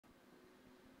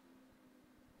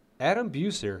Adam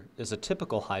Buesser is a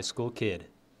typical high school kid.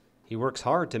 He works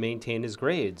hard to maintain his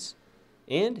grades,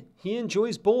 and he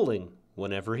enjoys bowling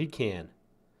whenever he can.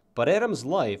 But Adam's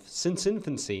life since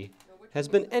infancy has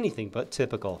been anything but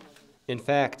typical. In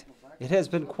fact, it has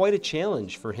been quite a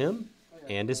challenge for him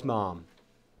and his mom.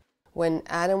 When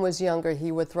Adam was younger,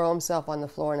 he would throw himself on the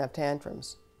floor and have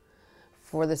tantrums.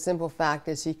 For the simple fact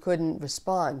is he couldn't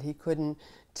respond. He couldn't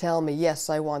tell me, yes,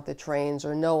 I want the trains,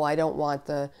 or no, I don't want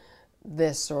the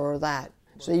this or that.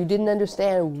 So you didn't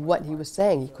understand what he was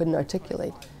saying. He couldn't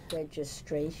articulate.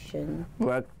 Registration.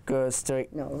 Registration.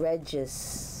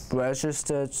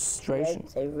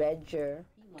 Say reger.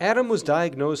 Adam was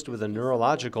diagnosed with a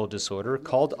neurological disorder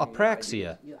called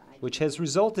Apraxia, which has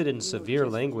resulted in severe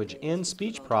language and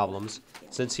speech problems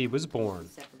since he was born.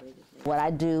 What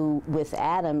I do with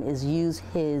Adam is use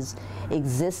his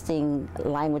existing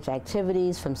language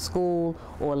activities from school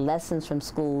or lessons from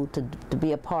school to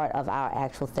be a part of our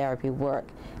actual therapy work,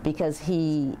 because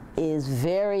he is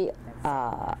very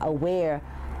aware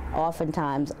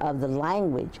oftentimes of the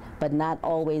language, but not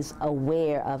always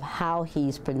aware of how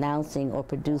he's pronouncing or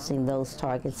producing those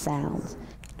target sounds.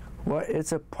 What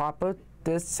is a proper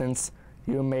distance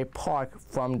you may park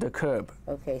from the curb?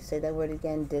 Okay, say that word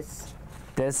again.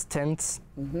 Distance.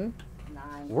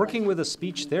 Working with a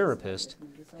speech therapist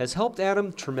has helped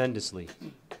Adam tremendously.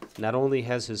 Not only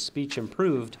has his speech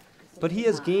improved, but he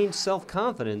has gained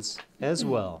self-confidence as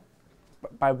well.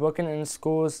 By working in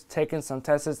schools, taking some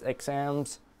tests,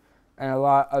 exams, and a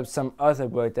lot of some other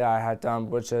work that I had done,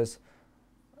 which is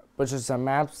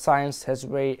math, science,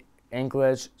 history,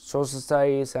 English, social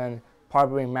studies, and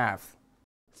probably math.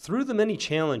 Through the many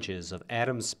challenges of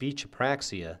Adam's speech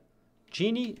apraxia,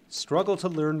 Jeannie struggled to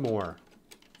learn more.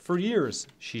 For years,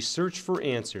 she searched for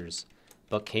answers,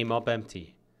 but came up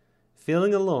empty.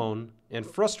 Feeling alone and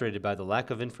frustrated by the lack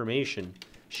of information,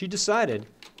 she decided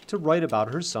to write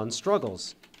about her son's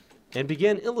struggles and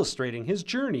began illustrating his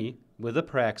journey with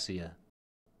apraxia.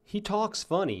 He talks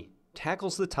funny,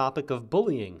 tackles the topic of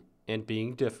bullying and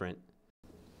being different.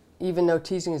 Even though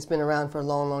teasing has been around for a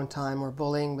long, long time, or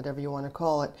bullying, whatever you want to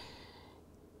call it,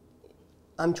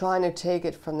 I'm trying to take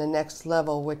it from the next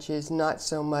level, which is not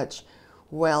so much,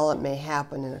 well, it may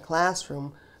happen in a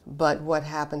classroom, but what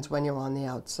happens when you're on the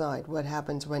outside? What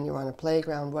happens when you're on a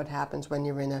playground? What happens when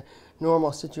you're in a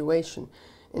normal situation?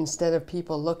 Instead of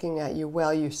people looking at you,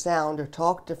 well, you sound or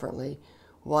talk differently,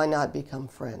 why not become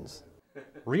friends?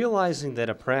 Realizing that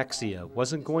apraxia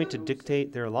wasn't going to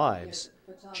dictate their lives,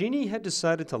 Jeannie had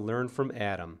decided to learn from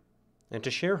Adam and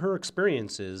to share her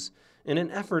experiences in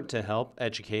an effort to help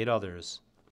educate others.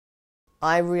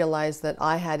 I realized that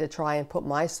I had to try and put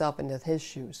myself into his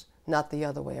shoes, not the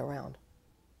other way around.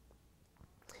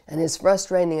 And as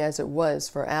frustrating as it was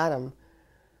for Adam,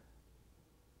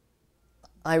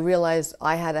 I realized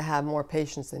I had to have more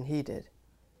patience than he did,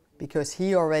 because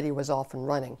he already was off and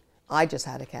running. I just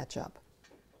had to catch up.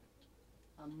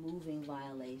 A moving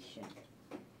violation.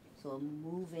 So a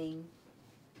moving